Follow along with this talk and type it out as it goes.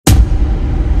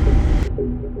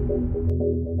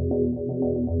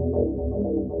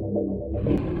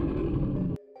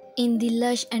In the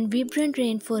lush and vibrant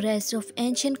rainforest of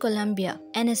ancient Colombia,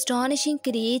 an astonishing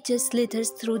creature slithers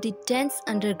through the dense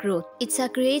undergrowth. It's a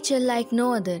creature like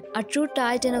no other, a true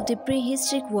titan of the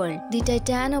prehistoric world, the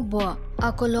Titanoboa,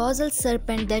 a colossal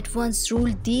serpent that once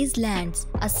ruled these lands,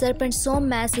 a serpent so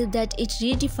massive that it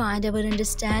redefined our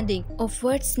understanding of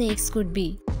what snakes could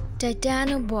be.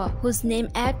 Titanoboa, whose name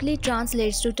aptly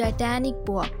translates to Titanic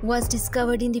boa, was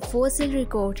discovered in the fossil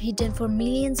record hidden for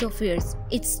millions of years.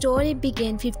 Its story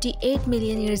began 58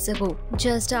 million years ago,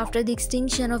 just after the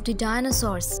extinction of the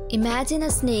dinosaurs. Imagine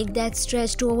a snake that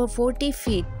stretched to over 40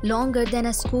 feet, longer than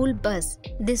a school bus.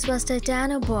 This was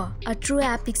Titanoboa, a true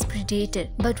apex predator.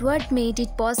 But what made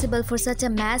it possible for such a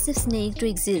massive snake to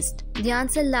exist? The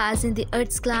answer lies in the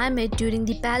Earth's climate during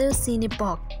the Paleocene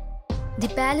epoch. The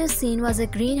Paleocene was a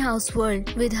greenhouse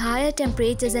world with higher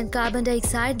temperatures and carbon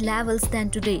dioxide levels than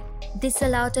today. This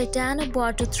allowed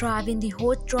Titanoboa to thrive in the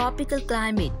hot tropical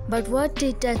climate. But what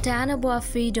did Titanoboa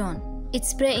feed on?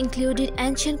 Its prey included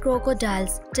ancient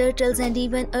crocodiles, turtles, and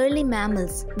even early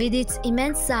mammals. With its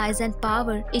immense size and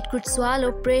power, it could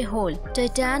swallow prey whole.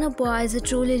 Titanoboa is a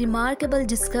truly remarkable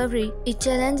discovery. It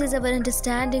challenges our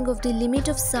understanding of the limit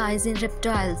of size in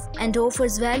reptiles and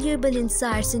offers valuable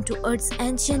insights into Earth's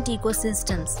ancient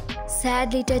ecosystems.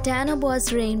 Sadly,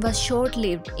 Titanoboa's reign was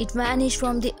short-lived. It vanished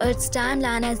from the Earth's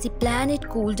timeline as the planet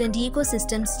cooled and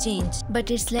ecosystems changed. But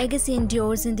its legacy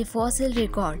endures in the fossil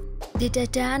record. The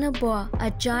Titanoboa,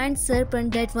 a giant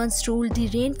serpent that once ruled the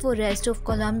rainforest of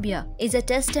Colombia, is a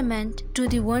testament to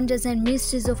the wonders and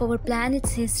mysteries of our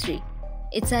planet's history.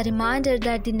 It's a reminder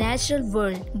that the natural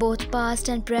world, both past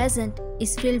and present,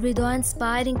 is filled with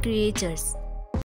awe-inspiring creatures.